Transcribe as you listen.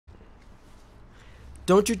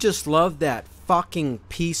Don't you just love that fucking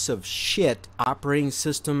piece of shit operating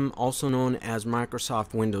system, also known as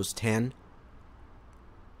Microsoft Windows 10?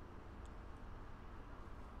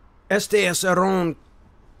 Este aron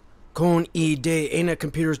con de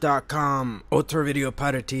enacomputers.com. Otro video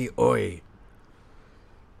para ti hoy.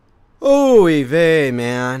 Oy vey,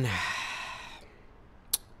 man.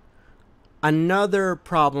 Another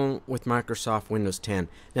problem with Microsoft Windows 10.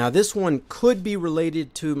 Now, this one could be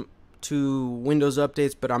related to Windows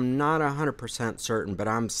updates, but I'm not 100% certain, but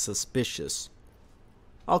I'm suspicious.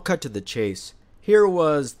 I'll cut to the chase. Here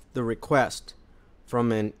was the request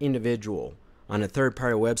from an individual on a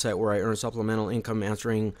third-party website where I earn supplemental income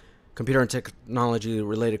answering computer and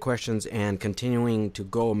technology-related questions and continuing to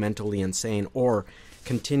go mentally insane or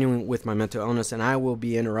continuing with my mental illness. And I will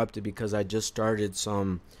be interrupted because I just started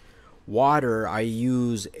some water. I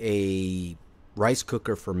use a rice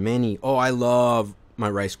cooker for many. Oh, I love my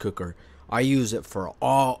rice cooker. I use it for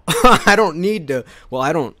all. I don't need to. Well,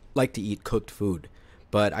 I don't like to eat cooked food,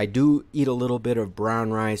 but I do eat a little bit of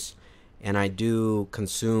brown rice, and I do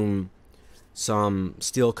consume some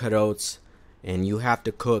steel cut oats. And you have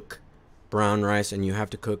to cook brown rice and you have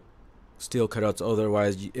to cook steel cut oats,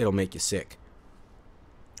 otherwise it'll make you sick,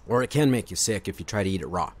 or it can make you sick if you try to eat it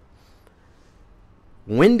raw.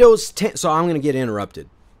 Windows 10. So I'm going to get interrupted.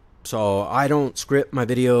 So I don't script my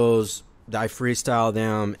videos. I freestyle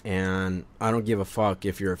them, and I don't give a fuck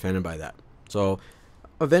if you're offended by that. So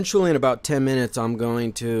eventually, in about 10 minutes, I'm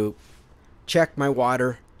going to check my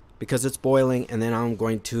water because it's boiling, and then I'm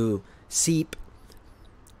going to seep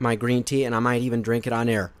my green tea, and I might even drink it on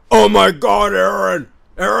air. Oh my God, Aaron!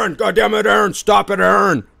 Aaron, goddammit, Aaron, stop it,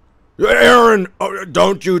 Aaron! Aaron, oh,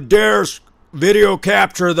 don't you dare video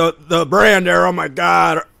capture the brand, Aaron! Oh my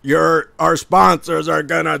God, our sponsors are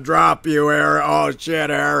gonna drop you, Aaron! Oh shit,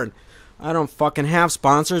 Aaron! I don't fucking have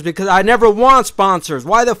sponsors because I never want sponsors.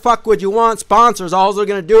 Why the fuck would you want sponsors? All they're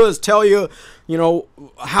gonna do is tell you, you know,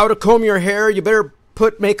 how to comb your hair. You better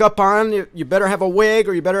put makeup on. You better have a wig,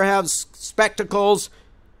 or you better have spectacles.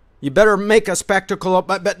 You better make a spectacle of,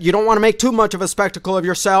 but you don't want to make too much of a spectacle of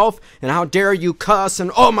yourself. And how dare you cuss,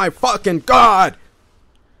 and oh my fucking God.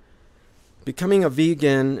 Becoming a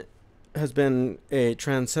vegan has been a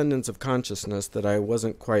transcendence of consciousness that I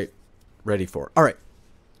wasn't quite ready for. All right.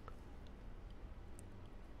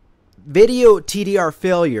 Video TDR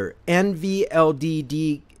failure,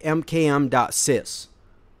 NVLDDMKM.SYS.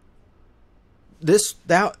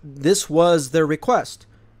 This was their request.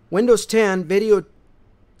 Windows 10 video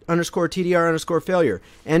 _TDR failure.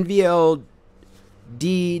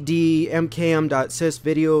 NVLDDMKM.SYS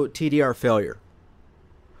video TDR failure.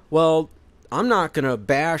 Well, I'm not going to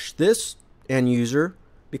bash this end user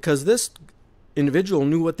because this individual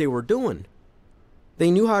knew what they were doing. They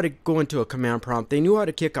knew how to go into a command prompt. They knew how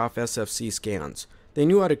to kick off SFC scans. They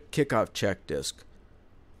knew how to kick off check disk.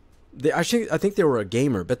 I think they were a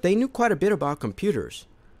gamer, but they knew quite a bit about computers.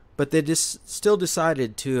 But they just still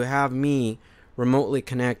decided to have me remotely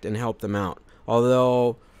connect and help them out.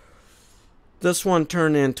 Although this one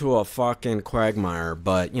turned into a fucking quagmire,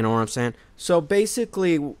 but you know what I'm saying? So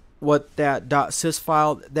basically what that .sys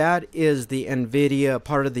file, that is the NVIDIA,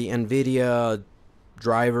 part of the NVIDIA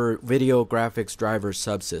driver, video graphics driver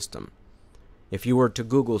subsystem. If you were to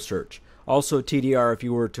Google search. Also TDR if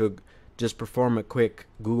you were to just perform a quick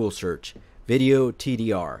Google search. Video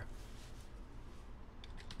TDR.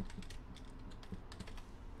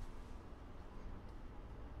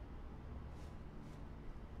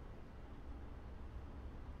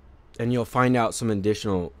 And you'll find out some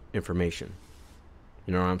additional information.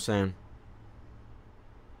 You know what I'm saying?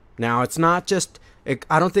 Now, it's not just,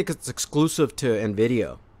 I don't think it's exclusive to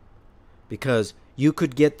NVIDIA, because you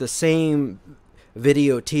could get the same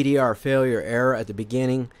video TDR failure error at the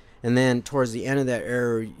beginning, and then towards the end of that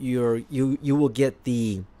error, you will get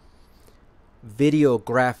the video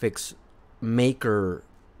graphics maker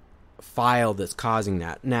file that's causing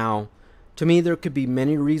that. Now, to me, there could be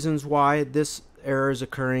many reasons why this error is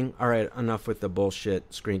occurring. Alright, enough with the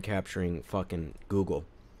bullshit screen capturing fucking Google.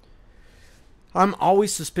 I'm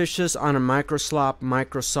always suspicious on a Microsoft,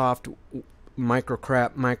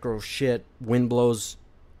 microcrap, micro shit, Windows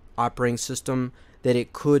operating system that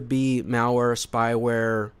it could be malware,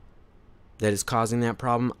 spyware that is causing that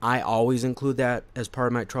problem. I always include that as part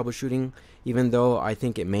of my troubleshooting, even though I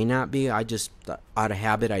think it may not be. I just, out of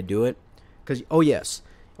habit, I do it. Because, oh yes,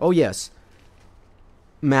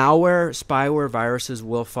 malware, spyware, viruses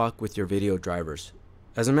will fuck with your video drivers.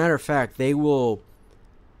 As a matter of fact, they will,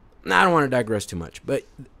 I don't want to digress too much, but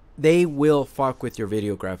they will fuck with your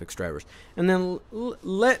video graphics drivers. And then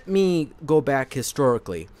let me go back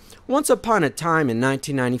historically. Once upon a time in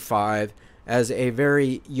 1995, as a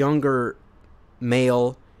very younger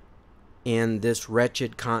male in this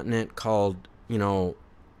wretched continent called,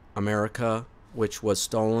 America, which was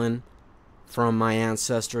stolen from my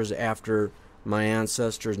ancestors after my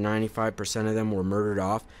ancestors, 95% of them were murdered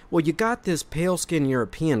off. Well, you got this pale-skinned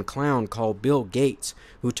European clown called Bill Gates,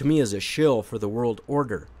 who to me is a shill for the world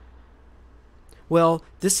order. Well,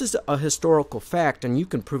 this is a historical fact, and you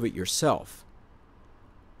can prove it yourself.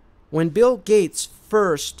 When Bill Gates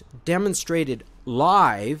first demonstrated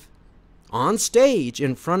live, on stage,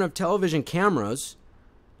 in front of television cameras,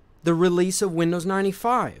 the release of Windows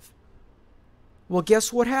 95. Well,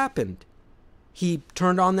 guess what happened? He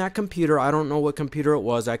turned on that computer. I don't know what computer it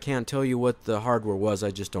was. I can't tell you what the hardware was.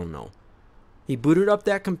 I just don't know. He booted up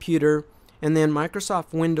that computer, and then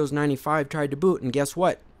Microsoft Windows 95 tried to boot, and guess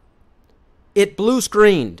what? It blue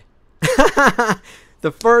screened.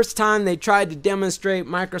 The first time they tried to demonstrate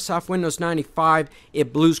Microsoft Windows 95,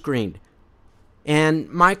 it blue screened. And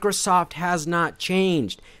Microsoft has not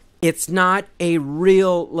changed. It's not a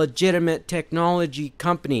real legitimate technology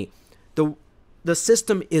company. The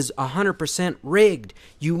system is 100% rigged.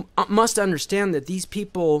 You must understand that these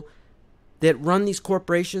people that run these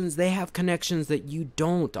corporations, they have connections that you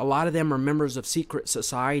don't. A lot of them are members of secret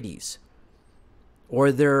societies.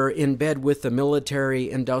 Or they're in bed with the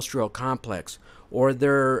military-industrial complex. Or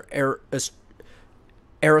they're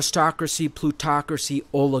aristocracy, plutocracy,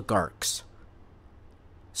 oligarchs.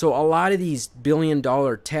 So a lot of these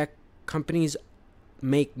billion-dollar tech companies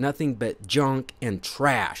make nothing but junk and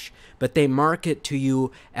trash, but they market to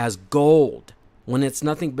you as gold when it's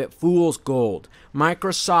nothing but fool's gold.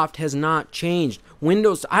 Microsoft has not changed.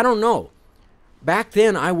 Windows, I don't know. Back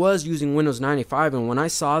then, I was using Windows 95, and when I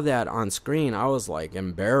saw that on screen, I was like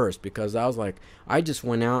embarrassed, because I was like, I just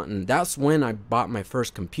went out, and that's when I bought my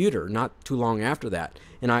first computer, not too long after that,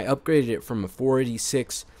 and I upgraded it from a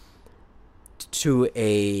 486 to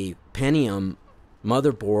a Pentium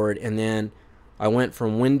motherboard, and then I went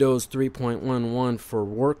from Windows 3.11 for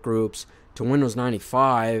work groups to Windows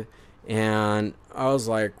 95, and I was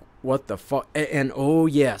like, what the fuck? And oh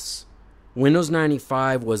yes, Windows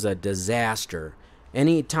 95 was a disaster.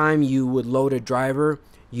 Anytime you would load a driver,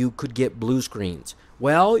 you could get blue screens.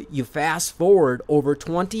 Well, you fast forward over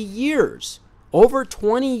 20 years. Over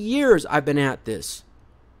 20 years I've been at this.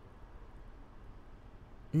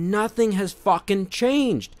 Nothing has fucking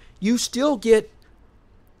changed. You still get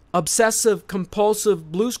obsessive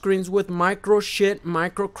compulsive blue screens with micro shit,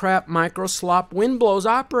 micro crap, micro slop Windows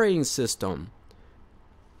operating system.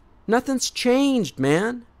 Nothing's changed,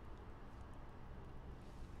 man.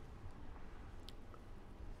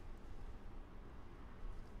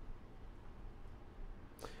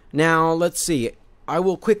 Now, let's see. I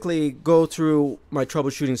will quickly go through my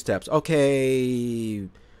troubleshooting steps. Okay,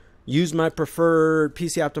 use my preferred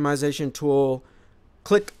PC optimization tool.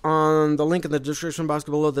 Click on the link in the description box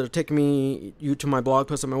below that'll take you to my blog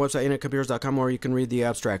post on my website, internetcomputers.com, where you can read the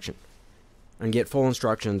abstraction and get full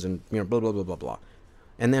instructions and blah, blah, blah, blah, blah.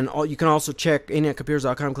 And then you can also check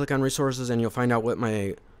internetcomputers.com, click on resources, and you'll find out what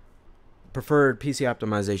my preferred PC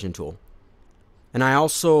optimization tool. And I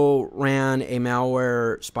also ran a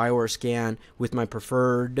malware spyware scan with my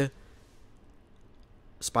preferred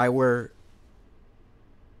spyware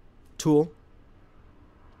tool,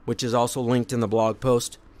 which is also linked in the blog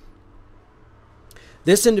post.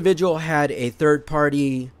 This individual had a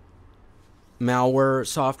third-party malware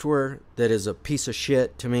software that is a piece of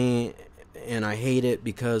shit to me, and I hate it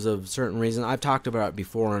because of certain reasons. I've talked about it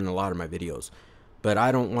before in a lot of my videos, but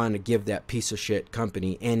I don't want to give that piece of shit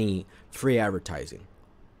company any free advertising.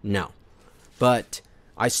 No. But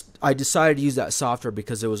I decided to use that software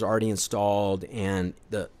because it was already installed, and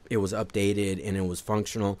it was updated, and it was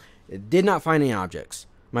functional. It did not find any objects.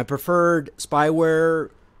 My preferred spyware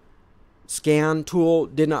scan tool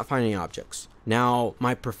did not find any objects. Now,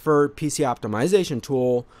 my preferred PC optimization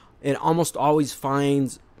tool, it almost always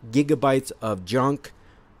finds gigabytes of junk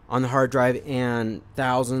on the hard drive and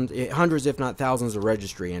hundreds if not thousands of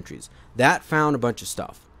registry entries. That found a bunch of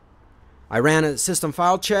stuff. I ran a system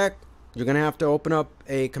file check. You're going to have to open up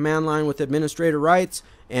a command line with administrator rights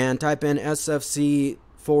and type in sfc/scan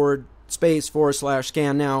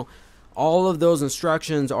now. All of those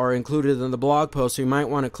instructions are included in the blog post, so you might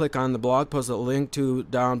want to click on the blog post that I'll link to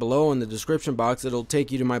down below in the description box. It'll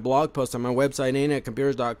take you to my blog post on my website,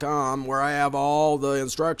 internetcomputers.com, where I have all the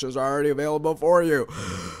instructions already available for you.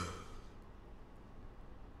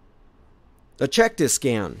 The check disk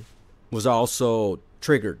scan was also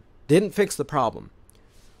triggered. Didn't fix the problem.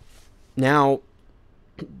 Now,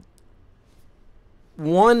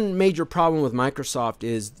 one major problem with Microsoft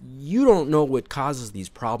is you don't know what causes these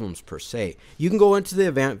problems per se. You can go into the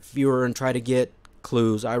event viewer and try to get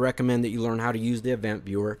clues. I recommend that you learn how to use the event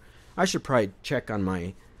viewer. I should probably check on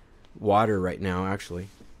my water right now, actually.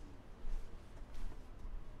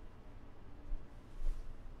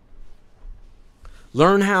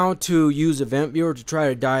 Learn how to use event viewer to try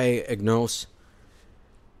to diagnose.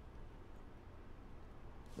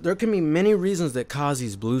 There can be many reasons that cause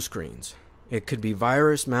these blue screens. It could be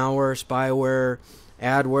virus, malware, spyware,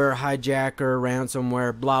 adware, hijacker,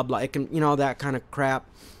 ransomware, blah blah. It can, that kind of crap.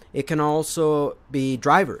 It can also be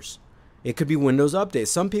drivers. It could be Windows updates.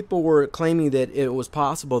 Some people were claiming that it was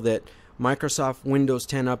possible that Microsoft Windows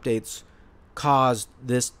 10 updates caused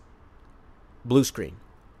this blue screen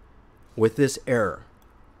with this error.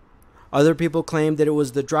 Other people claimed that it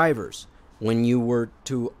was the drivers. When you were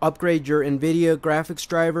to upgrade your NVIDIA graphics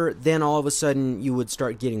driver, then all of a sudden you would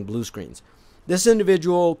start getting blue screens. This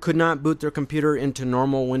individual could not boot their computer into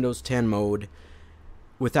normal Windows 10 mode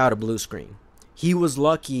without a blue screen. He was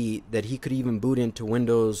lucky that he could even boot into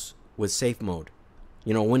Windows with safe mode.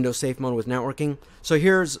 Windows safe mode with networking. So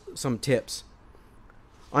here's some tips.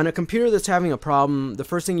 On a computer that's having a problem, the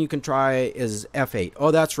first thing you can try is F8.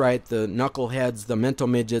 Oh, that's right, the knuckleheads, the mental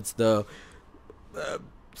midgets, the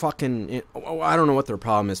fucking, I don't know what their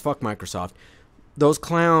problem is. Fuck Microsoft. Those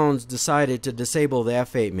clowns decided to disable the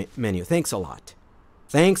F8 menu. Thanks a lot.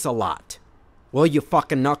 Thanks a lot. Well, you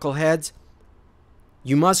fucking knuckleheads,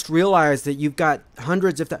 you must realize that you've got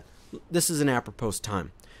hundreds, this is an apropos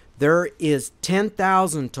time. There is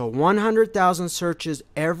 10,000 to 100,000 searches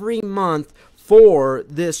every month for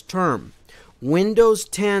this term. Windows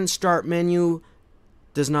 10 start menu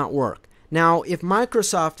does not work. Now, if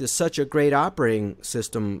Microsoft is such a great operating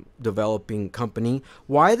system developing company,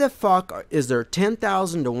 why the fuck is there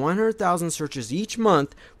 10,000 to 100,000 searches each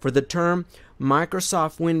month for the term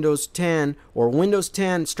Microsoft Windows 10 or Windows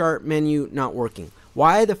 10 start menu not working?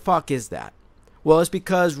 Why the fuck is that? Well, it's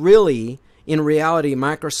because really, in reality,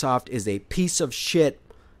 Microsoft is a piece of shit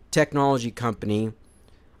technology company.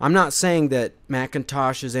 I'm not saying that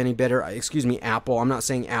Macintosh is any better, Apple. I'm not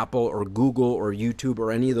saying Apple or Google or YouTube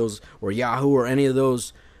or any of those, or Yahoo or any of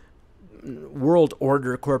those world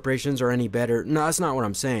order corporations are any better. No, that's not what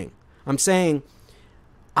I'm saying. I'm saying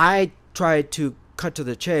I try to cut to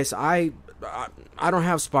the chase. I don't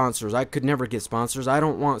have sponsors. I could never get sponsors. I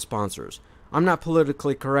don't want sponsors. I'm not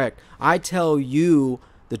politically correct. I tell you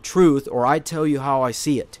the truth, or I tell you how I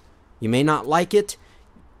see it. You may not like it.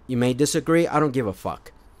 You may disagree. I don't give a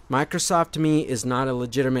fuck. Microsoft to me is not a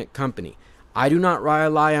legitimate company. I do not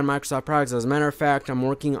rely on Microsoft products. As a matter of fact, I'm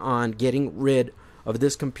working on getting rid of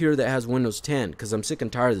this computer that has Windows 10 because I'm sick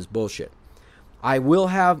and tired of this bullshit. I will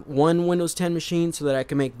have one Windows 10 machine so that I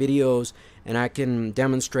can make videos and I can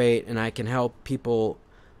demonstrate and I can help people,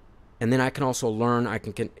 and then I can also learn. I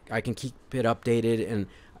can keep it updated, and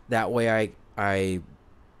that way I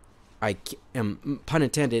am, pun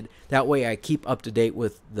intended, that way I keep up to date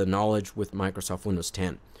with the knowledge with Microsoft Windows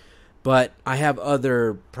 10. But I have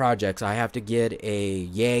other projects. I have to get a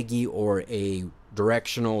Yagi or a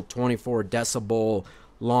directional 24 decibel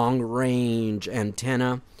long range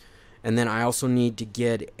antenna, and then I also need to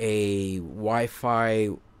get a Wi-Fi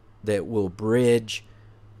that will bridge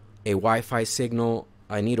a Wi-Fi signal.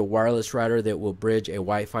 I need a wireless router that will bridge a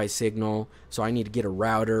Wi-Fi signal, so I need to get a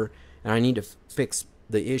router, and I need to fix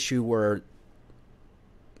the issue where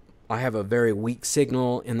I have a very weak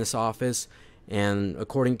signal in this office, and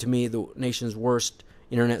according to me, the nation's worst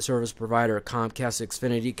internet service provider, Comcast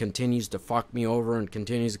Xfinity, continues to fuck me over and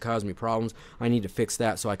continues to cause me problems. I need to fix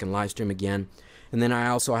that so I can live stream again. And then I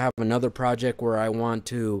also have another project where I want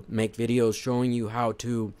to make videos showing you how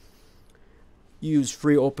to use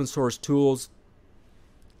free open source tools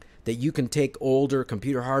that you can take older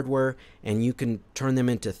computer hardware and you can turn them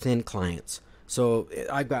into thin clients. So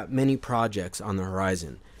I've got many projects on the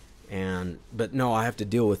horizon. But no, I have to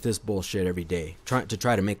deal with this bullshit every day, try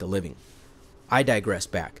to make a living. I digress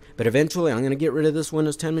back. But eventually I'm going to get rid of this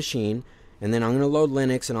Windows 10 machine, and then I'm going to load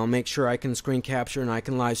Linux, and I'll make sure I can screen capture and I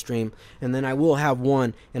can live stream, and then I will have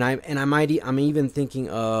one, I'm even thinking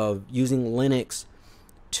of using Linux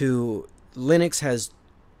Linux has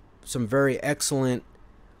some very excellent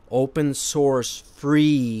open source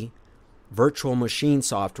free virtual machine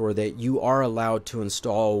software that you are allowed to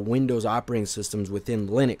install Windows operating systems within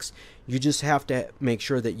Linux. You just have to make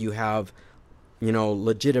sure that you have,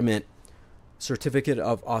 legitimate certificate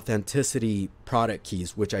of authenticity product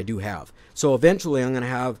keys, which I do have. So eventually I'm going to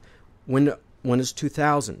have Windows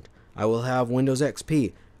 2000. I will have Windows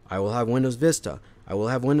XP. I will have Windows Vista. I will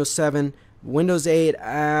have Windows 7. Windows 8,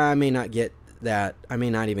 I may not get that I may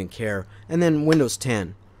not even care. And then Windows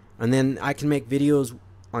 10. And then I can make videos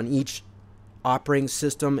on each operating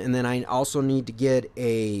system. And then I also need to get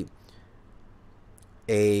a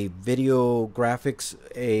video graphics,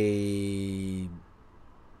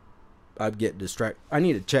 I'd get distracted. I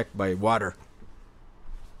need to check my water.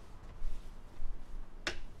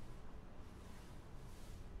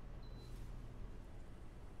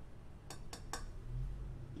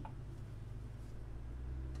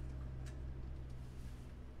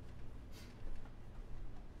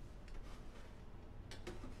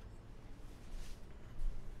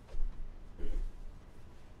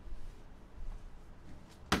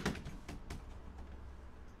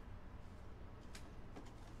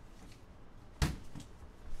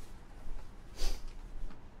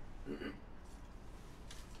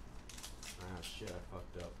 Shit, I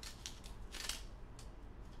fucked up.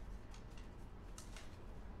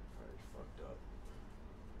 I fucked up.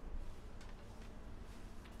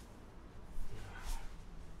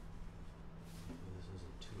 This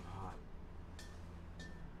isn't too hot.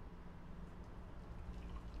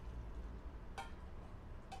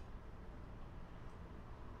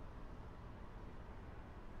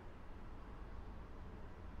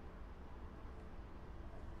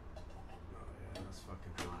 Oh yeah, that's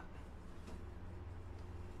fucking hot.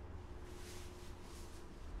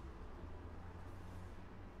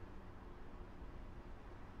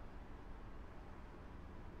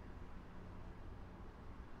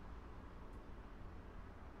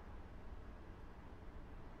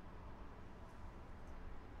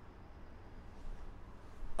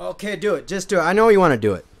 Okay, do it. Just do it. I know you want to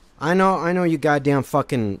do it. I know you goddamn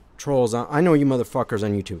fucking trolls. I know you motherfuckers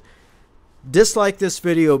on YouTube. Dislike this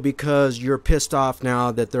video because you're pissed off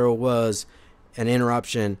now that there was an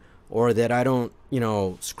interruption, or that I don't,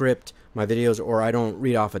 script my videos, or I don't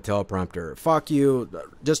read off a teleprompter. Fuck you.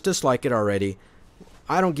 Just dislike it already.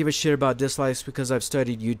 I don't give a shit about dislikes because I've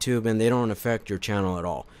studied YouTube and they don't affect your channel at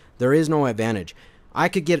all. There is no advantage. I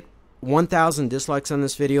could get 1,000 dislikes on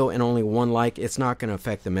this video and only 1 like. It's not going to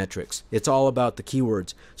affect the metrics. It's all about the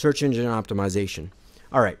keywords, search engine optimization.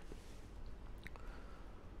 All right.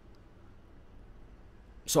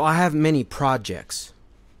 So I have many projects.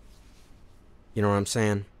 You know what I'm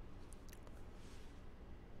saying?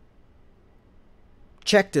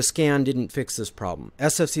 Check to scan didn't fix this problem.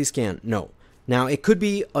 SFC scan, no. Now, it could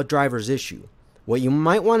be a driver's issue. What you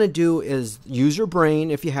might want to do is use your brain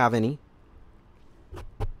if you have any.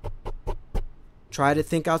 Try to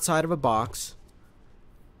think outside of a box.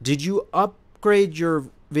 Did you upgrade your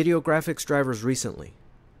video graphics drivers recently?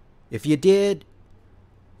 If you did,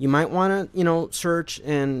 you might want to, search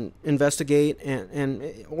and investigate,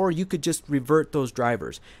 or you could just revert those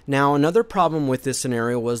drivers. Now, another problem with this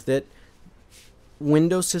scenario was that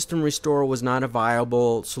Windows System Restore was not a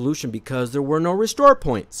viable solution because there were no restore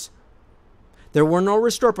points. There were no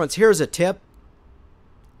restore points. Here's a tip.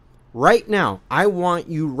 Right now, I want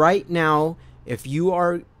you right now, if you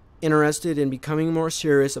are interested in becoming more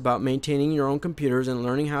serious about maintaining your own computers and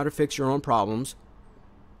learning how to fix your own problems,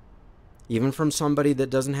 even from somebody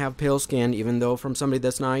that doesn't have pale skin, even though from somebody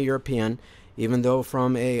that's not a European, even though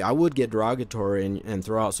from I would get derogatory and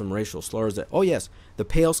throw out some racial slurs that, oh yes, the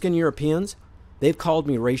pale skin Europeans, they've called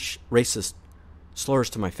me racist slurs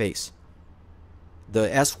to my face.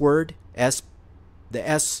 The S word, the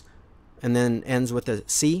S and then ends with a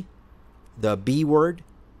C, the B word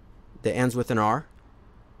that ends with an R.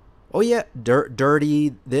 Oh yeah,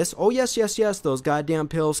 dirty this. Oh yes, those goddamn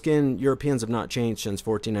pale skin Europeans have not changed since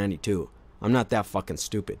 1492. I'm not that fucking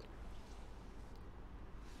stupid.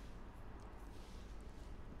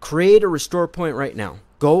 Create a restore point right now.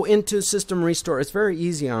 Go into System Restore. It's very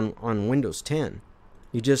easy on Windows 10.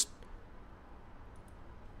 You just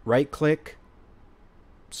right click,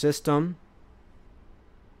 System.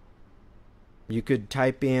 You could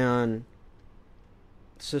type in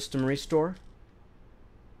System Restore.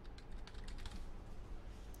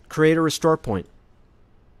 Create a restore point.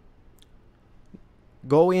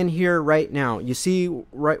 Go in here right now. You see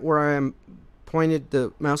right where I am pointed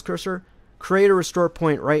the mouse cursor? Create a restore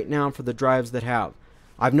point right now for the drives that have.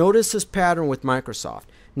 I've noticed this pattern with Microsoft.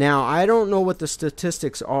 Now, I don't know what the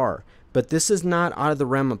statistics are, but this is not out of the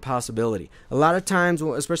realm of possibility. A lot of times,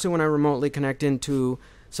 especially when I remotely connect into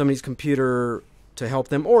somebody's computer to help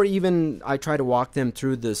them, or even I try to walk them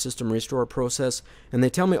through the system restore process, and they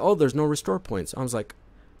tell me, oh, there's no restore points. I was like,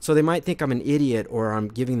 so they might think I'm an idiot or I'm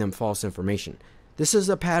giving them false information. This is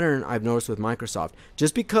a pattern I've noticed with Microsoft.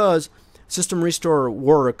 Just because System Restore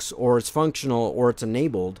works, or it's functional, or it's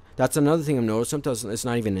enabled, that's another thing I've noticed. Sometimes it's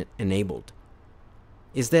not even enabled.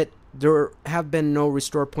 Is that there have been no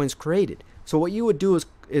restore points created. So what you would do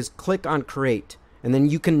is click on create, and then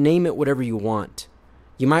you can name it whatever you want.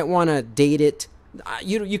 You might want to date it.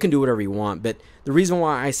 You can do whatever you want, but the reason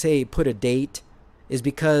why I say put a date is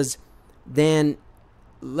because then,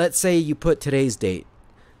 let's say you put today's date,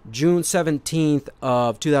 June 17th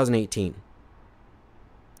of 2018.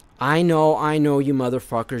 I know you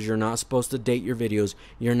motherfuckers, you're not supposed to date your videos.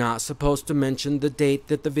 You're not supposed to mention the date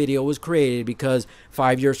that the video was created, because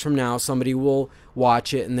 5 years from now somebody will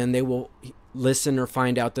watch it and then they will listen or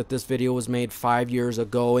find out that this video was made 5 years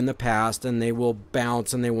ago in the past, and they will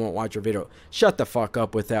bounce and they won't watch your video. Shut the fuck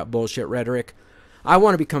up with that bullshit rhetoric. I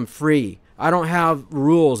want to become free. I don't have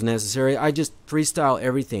rules necessary. I just freestyle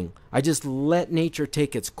everything. I just let nature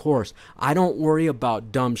take its course. I don't worry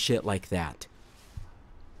about dumb shit like that.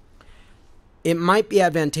 It might be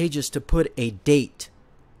advantageous to put a date,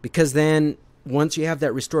 because then once you have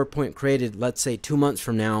that restore point created, let's say 2 months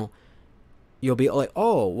from now, you'll be like,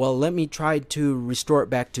 oh, well, let me try to restore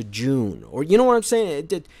it back to June. Or, you know what I'm saying?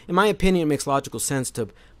 In my opinion, it makes logical sense to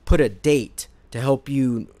put a date to help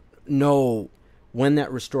you know when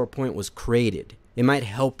that restore point was created. It might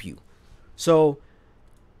help you. So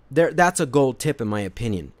that's a gold tip in my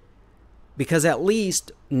opinion. Because at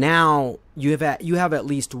least now you have at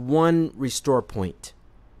least one restore point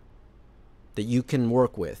that you can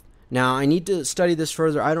work with. Now, I need to study this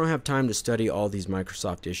further. I don't have time to study all these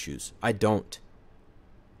Microsoft issues. I don't.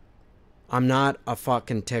 I'm not a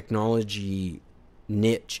fucking technology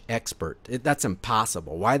niche expert. That's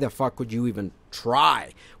impossible. Why the fuck would you even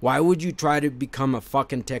try? Why would you try to become a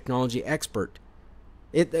fucking technology expert?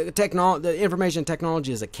 The information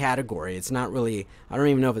technology is a category. It's not really, I don't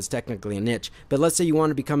even know if it's technically a niche. But let's say you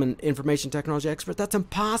want to become an information technology expert. That's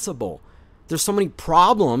impossible. There's so many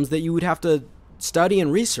problems that you would have to study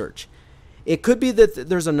and research. It could be that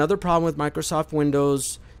there's another problem with Microsoft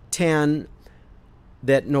Windows 10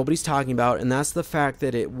 that nobody's talking about, and that's the fact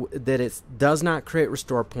that it does not create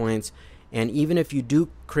restore points. And even if you do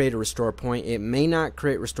create a restore point, it may not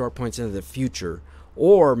create restore points into the future,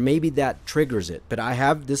 or maybe that triggers it. But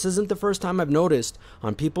this isn't the first time I've noticed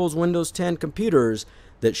on people's Windows 10 computers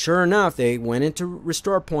that sure enough they went into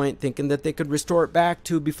restore point thinking that they could restore it back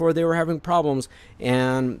to before they were having problems,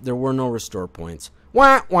 and there were no restore points.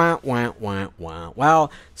 Wah, wah, wah, wah, wah.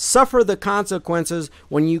 Well, suffer the consequences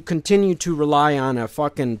when you continue to rely on a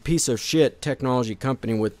fucking piece of shit technology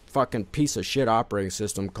company with fucking piece of shit operating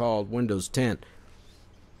system called Windows 10.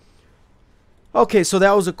 Okay, so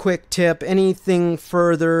that was a quick tip. Anything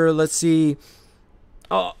further? Let's see.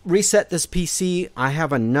 Oh, reset this PC. I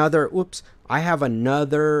have another. Oops. I have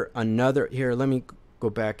another. Here, let me go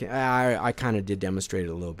back. I kind of did demonstrate it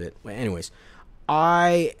a little bit. But anyways,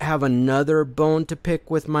 I have another bone to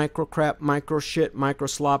pick with Microcrap, Microshit,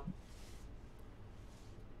 Microslop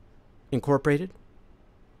Incorporated.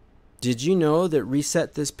 Did you know that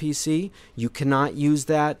reset this PC, you cannot use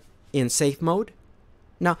that in safe mode?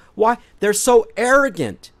 Now, why? They're so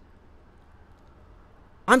arrogant.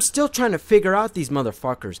 I'm still trying to figure out these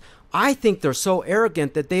motherfuckers. I think they're so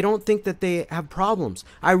arrogant that they don't think that they have problems.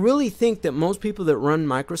 I really think that most people that run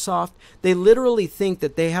Microsoft, they literally think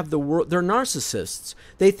that they have the world. They're narcissists.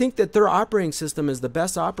 They think that their operating system is the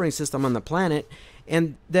best operating system on the planet,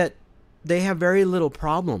 and that they have very little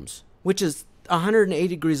problems, which is 180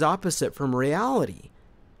 degrees opposite from reality.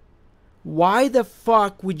 Why the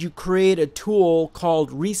fuck would you create a tool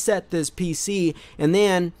called Reset This PC and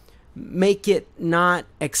then make it not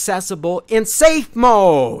accessible in safe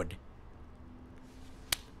mode?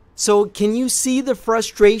 So can you see the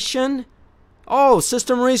frustration? Oh,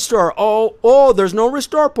 system restore. Oh, there's no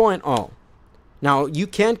restore point. Oh, now you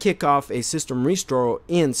can kick off a system restore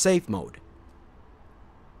in safe mode.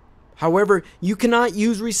 However, you cannot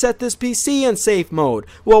use Reset This PC in safe mode.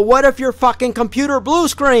 Well, what if your fucking computer blue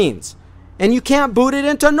screens and you can't boot it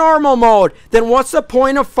into normal mode? Then what's the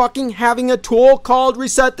point of fucking having a tool called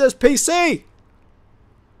Reset This PC?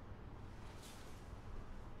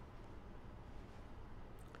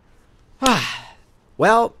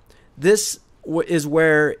 Well, this is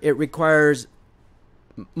where it requires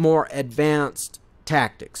more advanced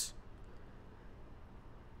tactics.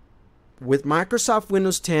 With Microsoft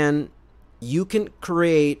Windows 10, you can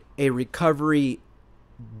create a recovery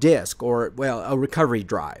disk, or, well, a recovery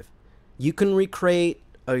drive. You can recreate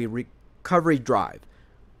a recovery drive.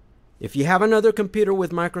 If you have another computer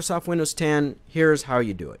with Microsoft Windows 10, here's how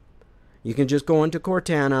you do it. You can just go into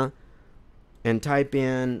Cortana and type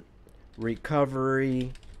in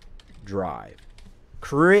recovery drive.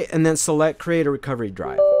 And then select create a recovery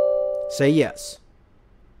drive. Say yes.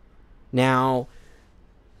 Now,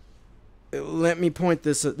 let me point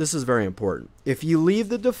this is very important. If you leave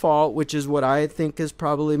the default, which is what I think is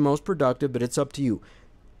probably most productive, but it's up to you.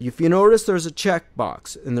 If you notice there's a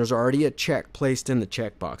checkbox, and there's already a check placed in the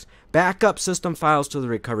checkbox, back up system files to the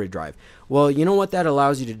recovery drive. Well, you know what that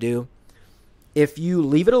allows you to do? If you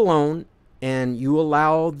leave it alone and you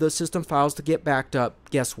allow the system files to get backed up,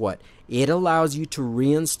 guess what? It allows you to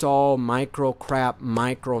reinstall micro crap,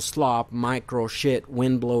 micro slop, micro shit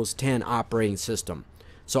Windows 10 operating system.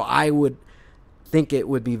 So I would think it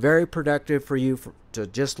would be very productive for you to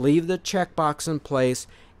just leave the checkbox in place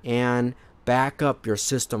and back up your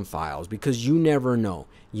system files, because you never know.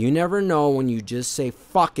 You never know when you just say,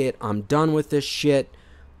 fuck it, I'm done with this shit.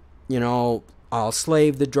 You know, I'll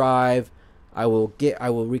slave the drive. I will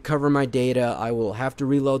recover my data. I will have to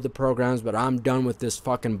reload the programs, but I'm done with this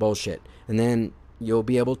fucking bullshit. And then you'll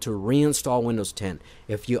be able to reinstall Windows 10.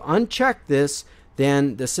 If you uncheck this,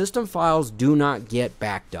 then the system files do not get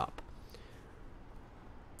backed up.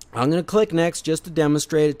 I'm going to click next just to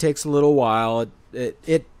demonstrate. It takes a little while.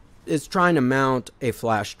 It's trying to mount a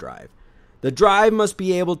flash drive. The drive must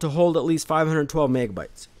be able to hold at least 512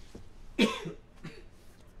 megabytes.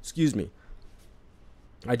 Excuse me.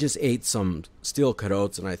 I just ate some steel cut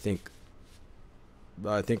oats, and I think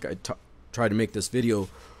I tried to make this video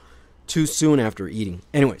too soon after eating.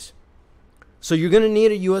 Anyways, so you're going to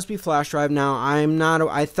need a USB flash drive. Now,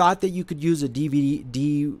 I thought that you could use a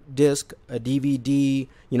DVD disc, a DVD,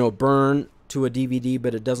 you know, burn to a DVD,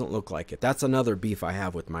 but it doesn't look like it. That's another beef I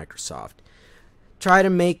have with Microsoft. Try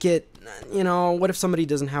to make it, you know, what if somebody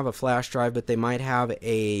doesn't have a flash drive, but they might have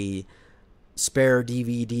a spare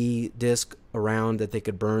DVD disc around that they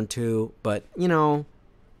could burn to, but you know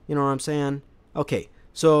what I'm saying? Okay,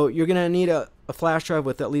 so you're gonna need a flash drive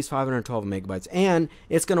with at least 512 megabytes, and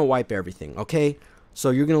it's gonna wipe everything, okay? So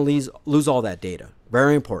you're gonna lose all that data.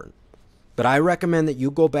 Very important. But I recommend that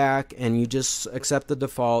you go back and you just accept the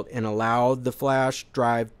default and allow the flash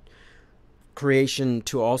drive creation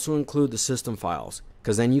to also include the system files,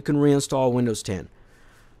 because then you can reinstall Windows 10.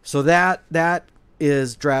 So that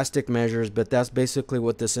is drastic measures, but that's basically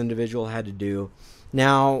what this individual had to do.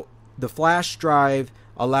 Now, the flash drive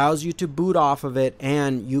allows you to boot off of it,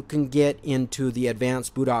 and you can get into the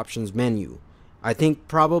advanced boot options menu. I think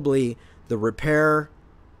probably the repair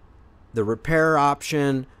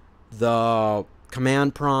option, the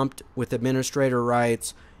command prompt with administrator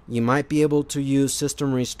rights, you might be able to use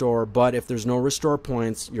system restore, but if there's no restore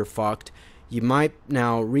points, you're fucked. You might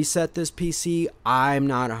now reset this PC. I'm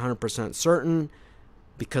not 100% certain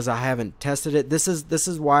because I haven't tested it. This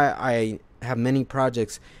is why I have many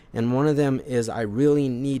projects, and one of them is I really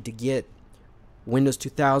need to get Windows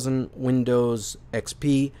 2000, Windows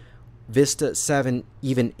XP, Vista 7,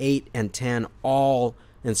 even 8 and 10 all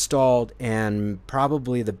installed, and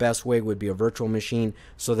probably the best way would be a virtual machine,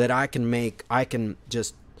 so that I can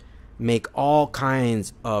just make all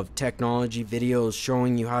kinds of technology videos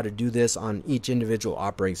showing you how to do this on each individual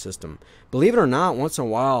operating system. Believe it or not, once in a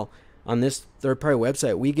while on this third-party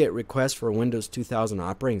website we get requests for Windows 2000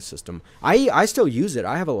 operating system. I still use it.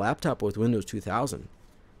 I have a laptop with Windows 2000.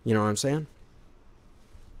 You know what I'm saying?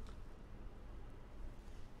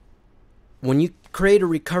 When you create a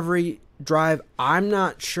recovery drive, I'm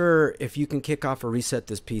not sure if you can kick off or reset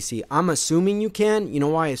this PC. I'm assuming you can. You know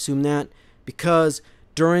why I assume that? Because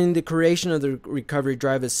during the creation of the recovery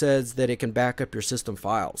drive, it says that it can back up your system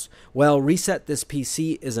files. Well, reset this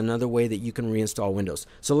PC is another way that you can reinstall Windows.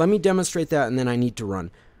 So let me demonstrate that, and then I need to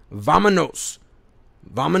run. Vamonos.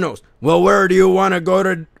 Vamonos. Well, where do you want to go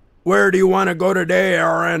today,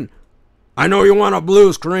 Aaron? I know you want a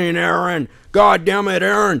blue screen, Aaron. God damn it,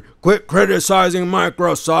 Aaron. Quit criticizing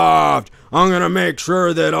Microsoft. I'm going to make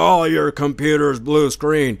sure that all your computers blue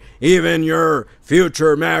screen, even your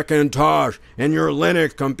future Macintosh and your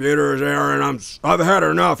Linux computers, Aaron. I've had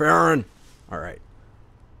enough, Aaron. All right.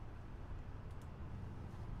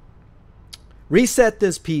 Reset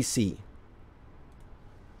this PC.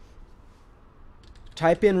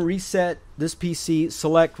 Type in reset this PC,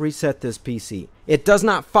 select reset this PC. It does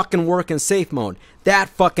not fucking work in safe mode. That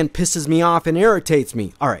fucking pisses me off and irritates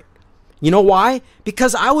me. All right. You know why?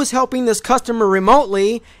 Because I was helping this customer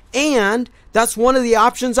remotely, and that's one of the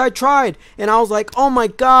options I tried. And I was like, oh my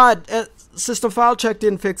God, system file check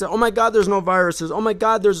didn't fix it. Oh my God, there's no viruses. Oh my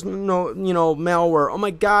God, there's no, malware. Oh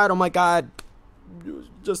my God.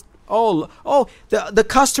 Just, the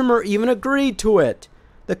customer even agreed to it.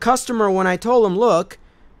 The customer, when I told him, look,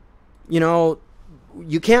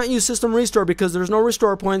 you can't use system restore because there's no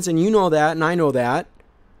restore points, and you know that, and I know that.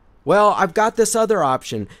 Well, I've got this other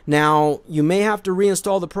option. Now, you may have to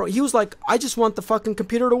reinstall the program. He was like, I just want the fucking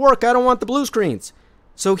computer to work. I don't want the blue screens.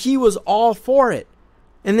 So he was all for it.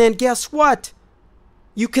 And then guess what?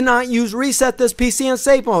 You cannot use reset this PC in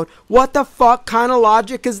safe mode. What the fuck kind of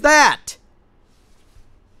logic is that?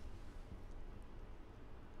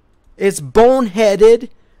 It's boneheaded,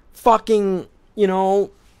 fucking, you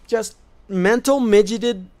know, just mental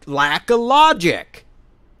midgeted lack of logic.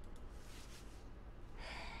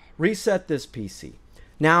 Reset this PC.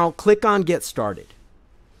 Now click on Get Started.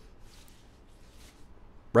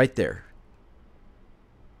 Right there.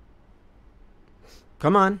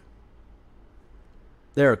 Come on.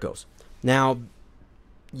 There it goes. Now,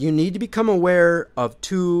 you need to become aware of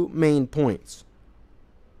two main points.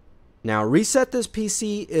 Now, reset this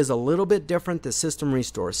PC is a little bit different than System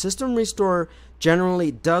Restore. System Restore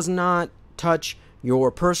generally does not touch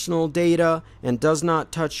your personal data and does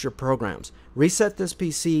not touch your programs. Reset this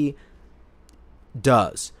PC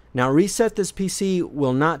does. Now, reset this PC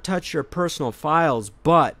will not touch your personal files,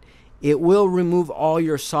 but it will remove all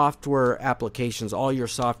your software applications, all your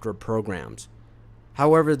software programs.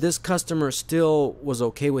 However, this customer still was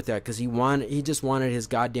okay with that because he just wanted his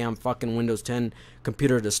goddamn fucking Windows 10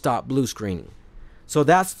 computer to stop blue screening. So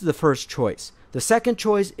that's the first choice. The second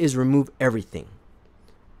choice is remove everything.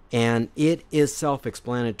 And it is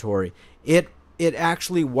self-explanatory. It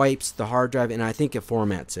actually wipes the hard drive, and I think it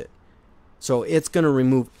formats it. So it's going to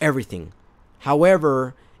remove everything.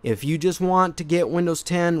 However, if you just want to get Windows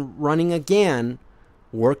 10 running again,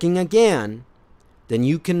 working again, then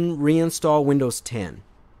you can reinstall Windows 10.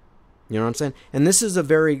 You know what I'm saying? And this is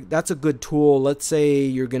that's a good tool. Let's say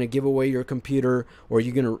you're going to give away your computer or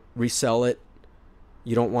you're going to resell it.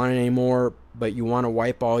 You don't want it anymore, but you want to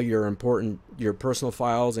wipe all your personal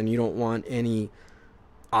files and you don't want any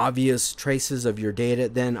obvious traces of your data,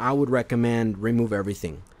 then I would recommend remove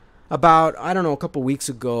everything. About, I don't know, a couple weeks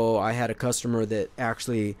ago, I had a customer that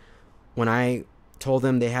actually, when I told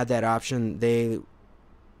them they had that option,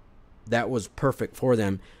 that was perfect for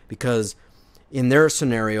them, because in their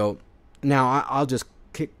scenario, now I'll just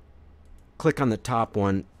click on the top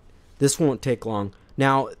one. This won't take long.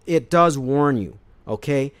 Now, it does warn you,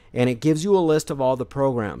 okay? And it gives you a list of all the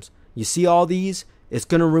programs. You see all these? It's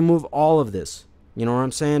going to remove all of this. You know what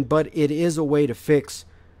I'm saying? But it is a way to fix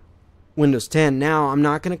Windows 10. Now, I'm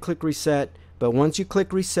not going to click reset, but once you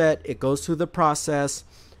click reset, it goes through the process,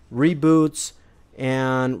 reboots,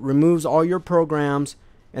 and removes all your programs,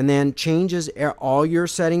 and then changes all your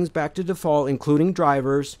settings back to default, including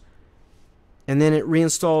drivers, and then it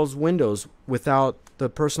reinstalls Windows without the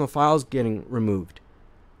personal files getting removed.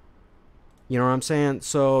 You know what I'm saying?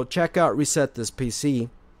 So check out Reset This PC.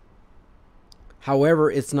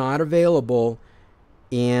 However, it's not available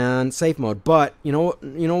in safe mode. But you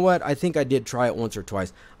know what? I think I did try it once or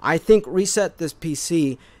twice. I think Reset This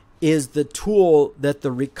PC is the tool that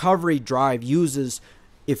the recovery drive uses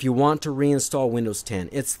if you want to reinstall Windows 10.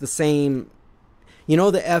 It's the same, you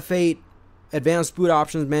know, the F8 Advanced Boot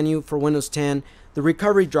Options menu for Windows 10. The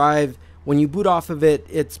recovery drive, when you boot off of it,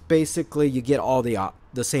 it's basically you get all the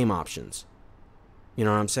same options. You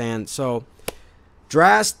know what I'm saying? So,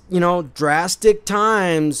 drastic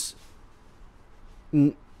times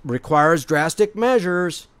requires drastic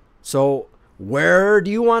measures. So, where do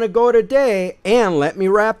you want to go today? And let me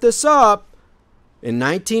wrap this up. In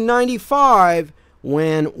 1995,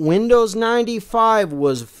 when Windows 95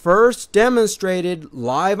 was first demonstrated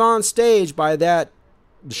live on stage by that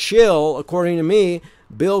shill, according to me,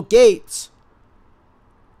 Bill Gates,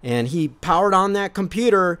 and he powered on that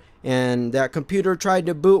computer, and that computer tried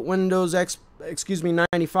to boot Windows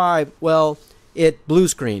 95, well, it blue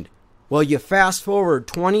screened. Well, you fast forward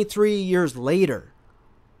 23 years later,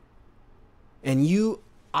 and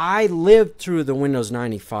I lived through the Windows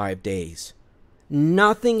 95 days.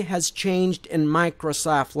 Nothing has changed in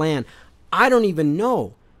Microsoft land. I don't even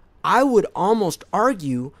know. I would almost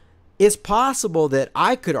argue, it's possible that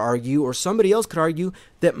I could argue, or somebody else could argue,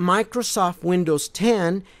 that Microsoft Windows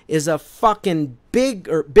 10 is a fucking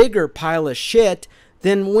bigger pile of shit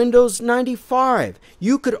than Windows 95.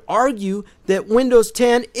 You could argue that Windows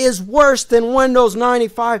 10 is worse than Windows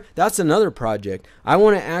 95. That's another project. I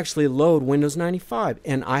want to actually load Windows 95,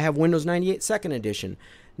 and I have Windows 98 Second Edition.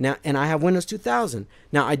 Now, and I have Windows 2000.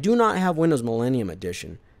 Now, I do not have Windows Millennium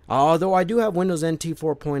Edition, although I do have Windows NT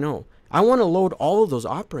 4.0. I want to load all of those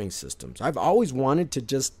operating systems. I've always wanted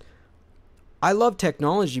to I love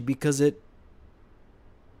technology because it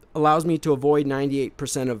allows me to avoid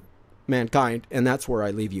 98% of mankind, and that's where I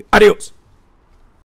leave you. Adios!